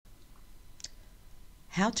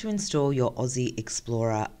How to install your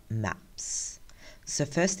OziExplorer maps. So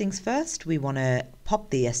first things first, we want to pop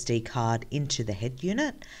the SD card into the head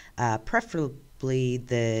unit, preferably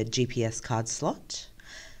the GPS card slot.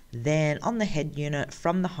 Then on the head unit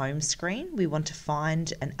from the home screen, we want to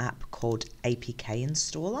find an app called APK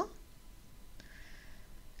Installer.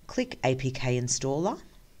 Click APK Installer.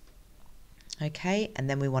 Okay, and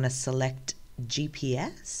then we want to select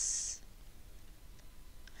GPS.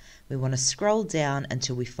 We want to scroll down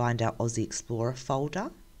until we find our OziExplorer folder,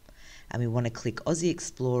 and we want to click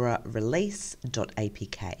OziExplorer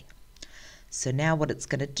release.apk. So now what it's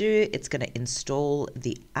going to do, it's going to install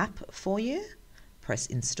the app for you. Press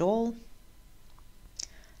install.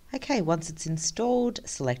 Okay, once it's installed,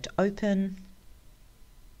 select open.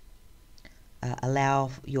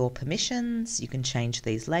 Allow your permissions. You can change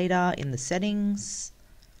these later in the settings.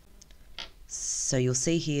 So you'll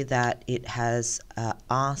see here that it has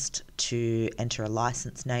asked to enter a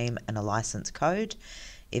license name and a license code.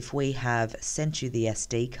 If we have sent you the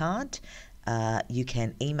SD card, you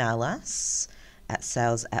can email us at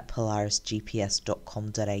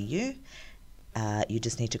sales@polarisgps.com.au. You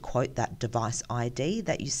just need to quote that device ID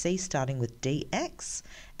that you see starting with DX,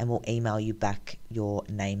 and we'll email you back your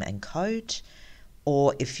name and code.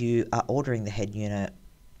 Or if you are ordering the head unit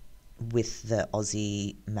with the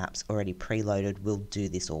Aussie maps already preloaded, we'll do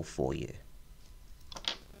this all for you.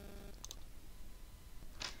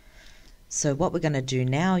 So what we're going to do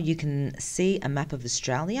now, you can see a map of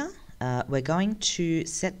Australia. We're going to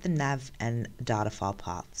set the nav and data file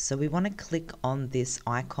path. So we want to click on this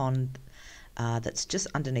icon that's just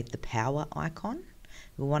underneath the power icon.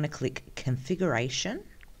 We want to click configuration.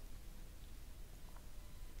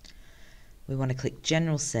 We want to click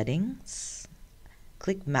general settings.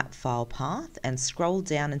 Click map file path and scroll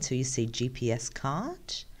down until you see GPS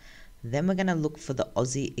card. Then we're going to look for the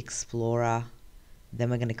OziExplorer. Then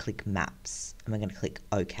we're going to click maps and we're going to click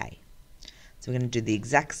OK. So we're going to do the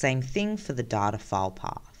exact same thing for the data file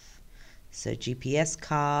path. So GPS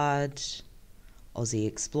card,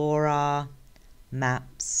 OziExplorer,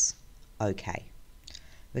 maps, OK.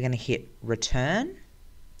 We're going to hit return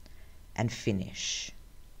and finish.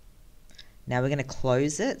 Now we're going to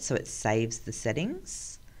close it so it saves the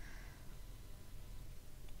settings.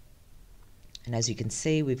 And as you can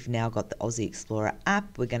see, we've now got the OziExplorer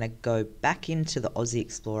app. We're going to go back into the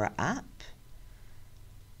OziExplorer app.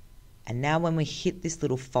 And now when we hit this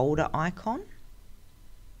little folder icon,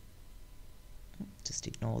 just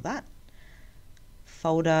ignore that,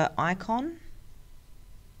 folder icon,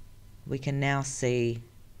 we can now see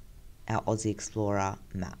our OziExplorer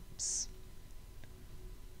maps.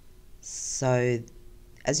 So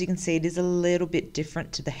as you can see, it is a little bit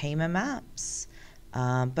different to the HEMA maps,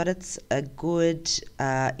 but it's a good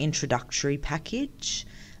introductory package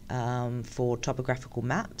for topographical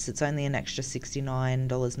maps. It's only an extra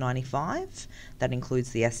 $69.95. That includes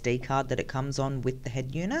the SD card that it comes on with the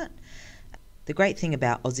head unit. The great thing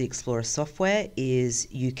about OziExplorer software is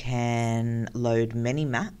you can load many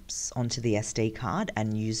maps onto the SD card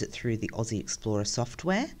and use it through the OziExplorer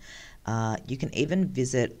software. You can even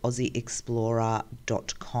visit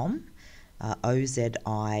OziExplorer.com,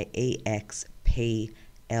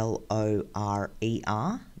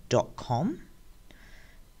 OziExplorer.com,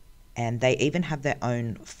 and they even have their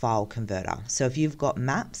own file converter. So if you've got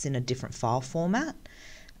maps in a different file format,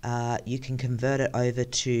 you can convert it over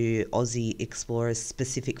to OziExplorer's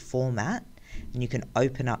specific format, and you can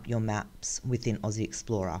open up your maps within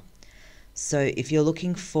OziExplorer. So if you're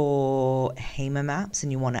looking for HEMA maps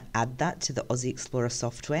and you want to add that to the OziExplorer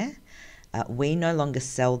software, we no longer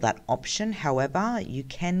sell that option. However, you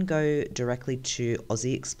can go directly to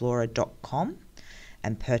OziExplorer.com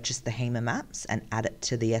and purchase the HEMA maps and add it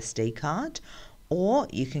to the SD card, or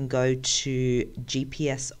you can go to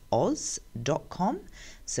gpsoz.com,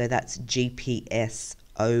 so that's gpsoz.com.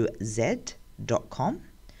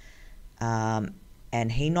 And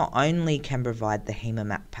he not only can provide the HEMA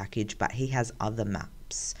map package, but he has other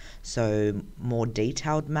maps, so more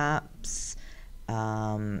detailed maps.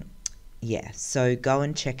 So go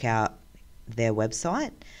and check out their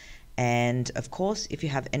website. And of course, if you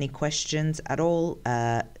have any questions at all,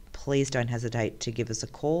 please don't hesitate to give us a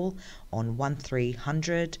call on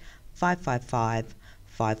 1300 555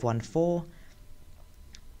 514,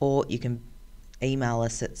 or you can email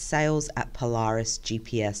us at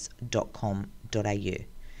sales@polarisgps.com.au.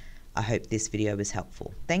 I hope this video was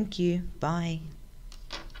helpful. Thank you. Bye.